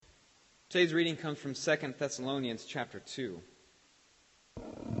Today's reading comes from 2 Thessalonians chapter 2.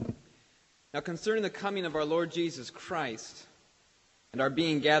 Now concerning the coming of our Lord Jesus Christ and our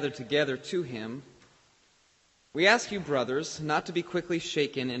being gathered together to him, we ask you, brothers, not to be quickly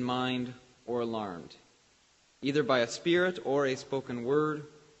shaken in mind or alarmed, either by a spirit or a spoken word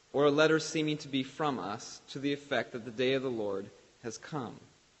or a letter seeming to be from us, to the effect that the day of the Lord has come.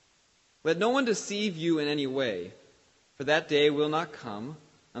 Let no one deceive you in any way, for that day will not come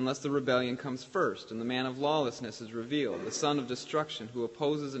unless the rebellion comes first, and the man of lawlessness is revealed, the son of destruction, who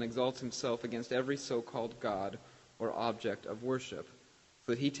opposes and exalts himself against every so-called God or object of worship,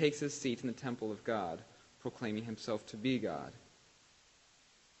 so that he takes his seat in the temple of God, proclaiming himself to be God.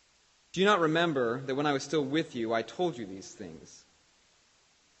 Do you not remember that when I was still with you, I told you these things?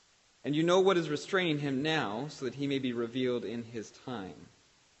 And you know what is restraining him now, so that he may be revealed in his time.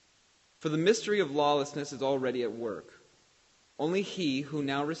 For the mystery of lawlessness is already at work. Only he who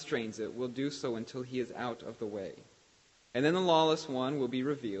now restrains it will do so until he is out of the way. And then the lawless one will be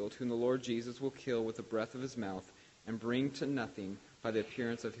revealed, whom the Lord Jesus will kill with the breath of his mouth and bring to nothing by the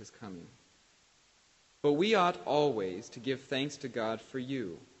appearance of his coming. But we ought always to give thanks to God for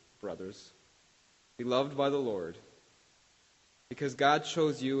you, brothers, beloved by the Lord, because God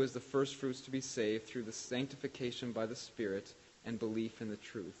chose you as the firstfruits to be saved through the sanctification by the Spirit and belief in the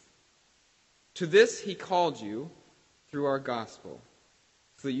truth. To this he called you through our gospel,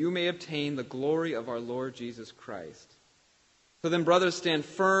 so that you may obtain the glory of our Lord Jesus Christ. So then, brothers, stand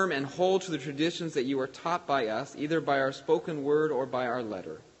firm and hold to the traditions that you are taught by us, either by our spoken word or by our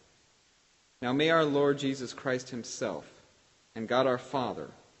letter. Now may our Lord Jesus Christ himself and God our Father,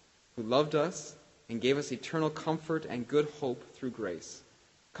 who loved us and gave us eternal comfort and good hope through grace,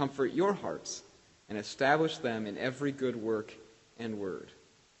 comfort your hearts and establish them in every good work and word.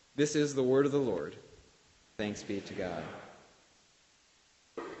 This is the word of the Lord. Thanks be to God.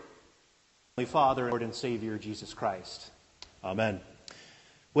 Holy Father, Lord and Savior, Jesus Christ. Amen.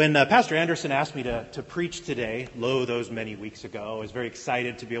 When Pastor Anderson asked me to preach today, those many weeks ago, I was very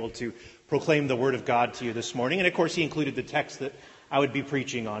excited to be able to proclaim the Word of God to you this morning. And of course, he included the text that I would be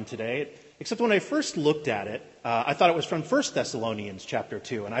preaching on today. Except when I first looked at it, I thought it was from 1 Thessalonians chapter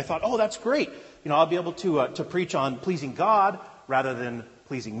 2. And I thought, oh, that's great. I'll be able to preach on pleasing God rather than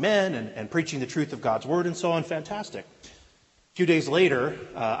pleasing men and preaching the truth of God's Word and so on. Fantastic. A few days later,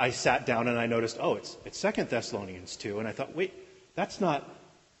 I sat down and I noticed, it's 2 Thessalonians 2. And I thought, wait, that's not...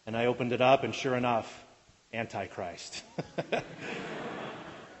 And I opened it up, and sure enough, Antichrist.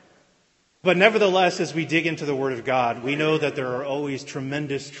 But nevertheless, as we dig into the Word of God, we know that there are always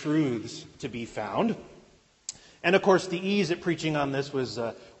tremendous truths to be found. And of course, the ease at preaching on this was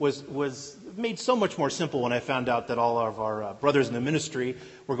made so much more simple when I found out that all of our brothers in the ministry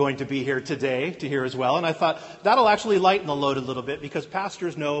were going to be here today to hear as well. And I thought that'll actually lighten the load a little bit, because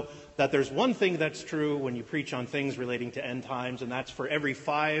pastors know that there's one thing that's true when you preach on things relating to end times, and that's for every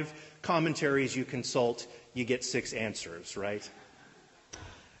 5 commentaries you consult, you get 6 answers, right?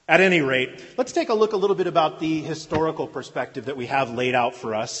 At any rate, let's take a look a little bit about the historical perspective that we have laid out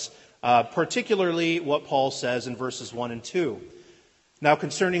for us, particularly what Paul says in verses 1 and 2. Now,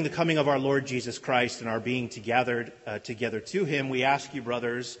 concerning the coming of our Lord Jesus Christ and our being together to him, we ask you,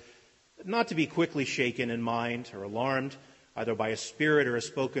 brothers, not to be quickly shaken in mind or alarmed, either by a spirit or a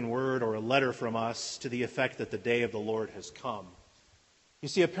spoken word or a letter from us, to the effect that the day of the Lord has come. You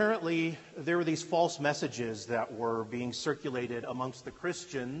see, apparently there were these false messages that were being circulated amongst the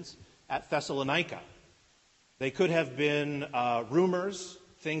Christians at Thessalonica. They could have been rumors,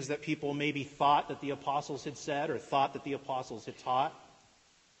 things that people maybe thought that the apostles had said or thought that the apostles had taught.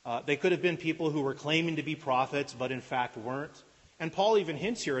 They could have been people who were claiming to be prophets but in fact weren't. And Paul even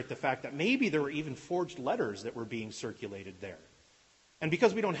hints here at the fact that maybe there were even forged letters that were being circulated there. And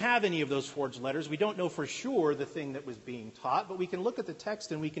because we don't have any of those forged letters, we don't know for sure the thing that was being taught, but we can look at the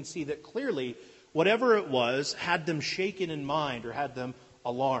text and we can see that clearly whatever it was had them shaken in mind or had them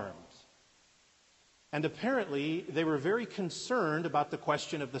alarmed. And apparently they were very concerned about the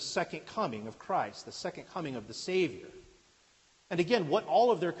question of the second coming of Christ, the second coming of the Savior. And again, what all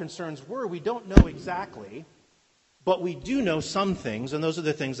of their concerns were, we don't know exactly, but we do know some things, and those are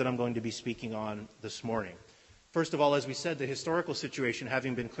the things that I'm going to be speaking on this morning. First of all, as we said, the historical situation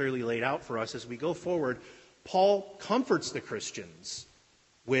having been clearly laid out for us, as we go forward, Paul comforts the Christians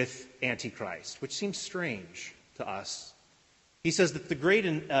with Antichrist, which seems strange to us. He says that the great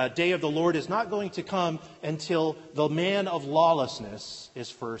day of the Lord is not going to come until the man of lawlessness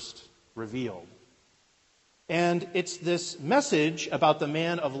is first revealed. And it's this message about the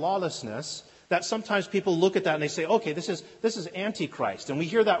man of lawlessness that sometimes people look at that and they say, okay, this is Antichrist. And we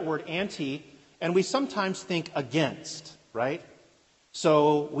hear that word anti, and we sometimes think against, right?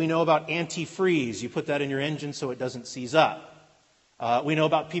 So we know about antifreeze. You put that in your engine so it doesn't seize up. We know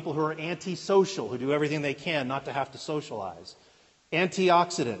about people who are antisocial, who do everything they can not to have to socialize.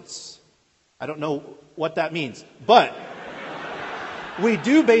 Antioxidants. I don't know what that means, but we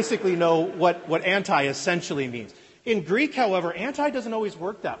do basically know what anti essentially means. In Greek, however, anti doesn't always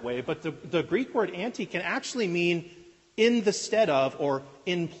work that way, but the Greek word anti can actually mean in the stead of or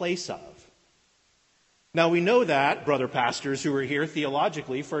in place of. Now we know that, brother pastors who are here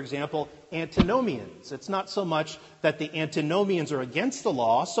theologically, for example, antinomians. It's not so much that the antinomians are against the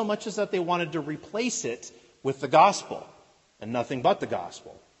law, so much as that they wanted to replace it with the gospel and nothing but the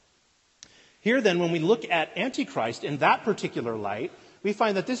gospel. Here then, when we look at Antichrist in that particular light, we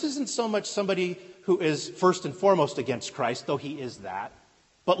find that this isn't so much somebody who is first and foremost against Christ, though he is that.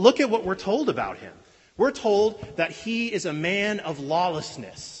 But look at what we're told about him. We're told that he is a man of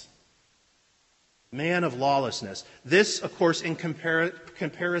lawlessness. Man of lawlessness. This, of course, in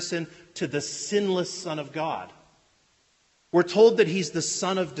comparison to the sinless Son of God. We're told that he's the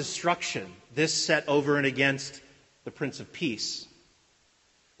son of destruction. This set over and against the Prince of Peace.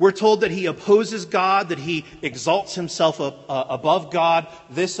 We're told that he opposes God, that he exalts himself above God.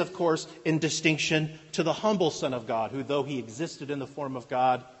 This, of course, in distinction to the humble Son of God, who, though he existed in the form of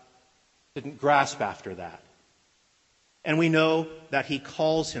God, didn't grasp after that. And we know that he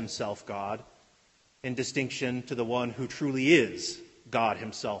calls himself God, in distinction to the one who truly is God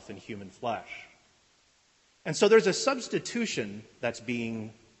himself in human flesh. And so there's a substitution that's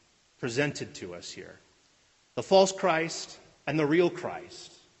being presented to us here. The false Christ and the real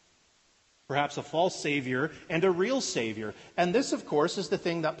Christ. Perhaps a false Savior and a real Savior. And this, of course, is the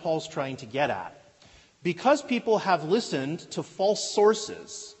thing that Paul's trying to get at. Because people have listened to false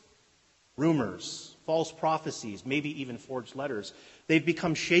sources, rumors, false prophecies, maybe even forged letters, they've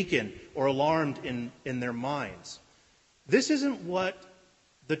become shaken or alarmed in their minds. This isn't what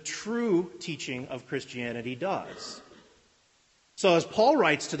the true teaching of Christianity does. So as Paul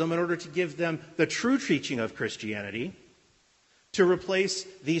writes to them, in order to give them the true teaching of Christianity, to replace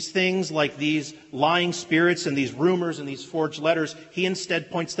these things like these lying spirits and these rumors and these forged letters, he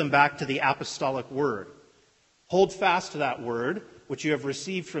instead points them back to the apostolic word. Hold fast to that word, which you have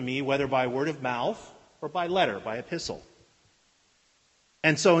received from me, whether by word of mouth or by letter, by epistle.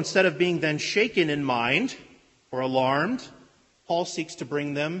 And so instead of being then shaken in mind or alarmed, Paul seeks to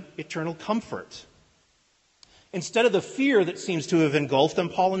bring them eternal comfort. Instead of the fear that seems to have engulfed them,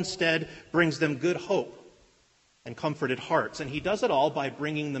 Paul instead brings them good hope and comforted hearts. And he does it all by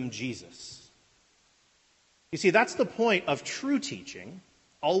bringing them Jesus. You see, that's the point of true teaching,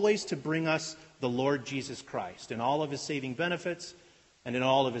 always to bring us the Lord Jesus Christ in all of his saving benefits and in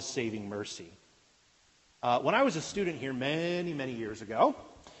all of his saving mercy. When I was a student here many, many years ago,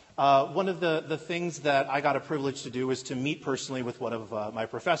 one of the things that I got a privilege to do was to meet personally with one of my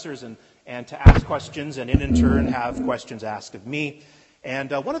professors and to ask questions and in turn have questions asked of me.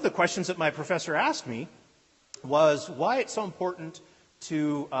 And one of the questions that my professor asked me was why it's so important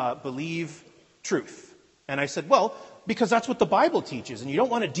to believe truth. And I said, well, because that's what the Bible teaches, and you don't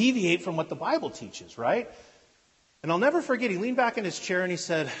want to deviate from what the Bible teaches, right? And I'll never forget, he leaned back in his chair and he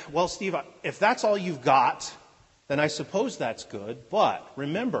said, well, Steve, if that's all you've got, then I suppose that's good. But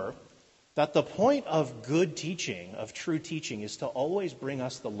remember that the point of good teaching, of true teaching, is to always bring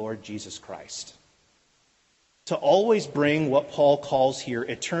us the Lord Jesus Christ. To always bring what Paul calls here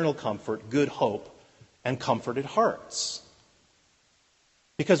eternal comfort, good hope, and comforted hearts.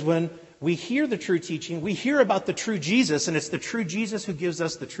 Because when we hear the true teaching, we hear about the true Jesus, and it's the true Jesus who gives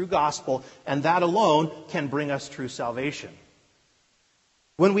us the true gospel, and that alone can bring us true salvation.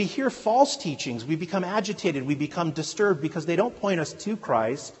 When we hear false teachings, we become agitated, we become disturbed, because they don't point us to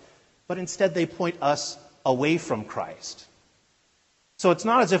Christ, but instead they point us away from Christ. So it's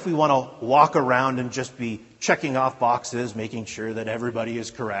not as if we want to walk around and just be checking off boxes, making sure that everybody is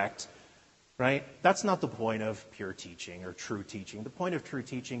correct. Right? That's not the point of pure teaching or true teaching. The point of true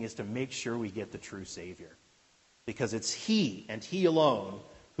teaching is to make sure we get the true Savior. Because it's He and He alone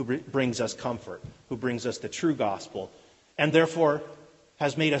who brings us comfort, who brings us the true gospel, and therefore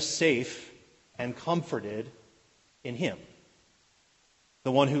has made us safe and comforted in Him.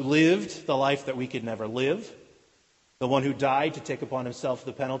 The one who lived the life that we could never live, the one who died to take upon himself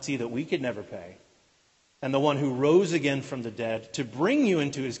the penalty that we could never pay, and the one who rose again from the dead to bring you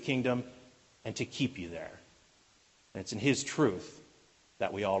into His kingdom and to keep you there. And it's in His truth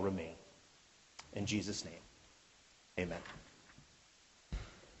that we all remain. In Jesus' name, amen.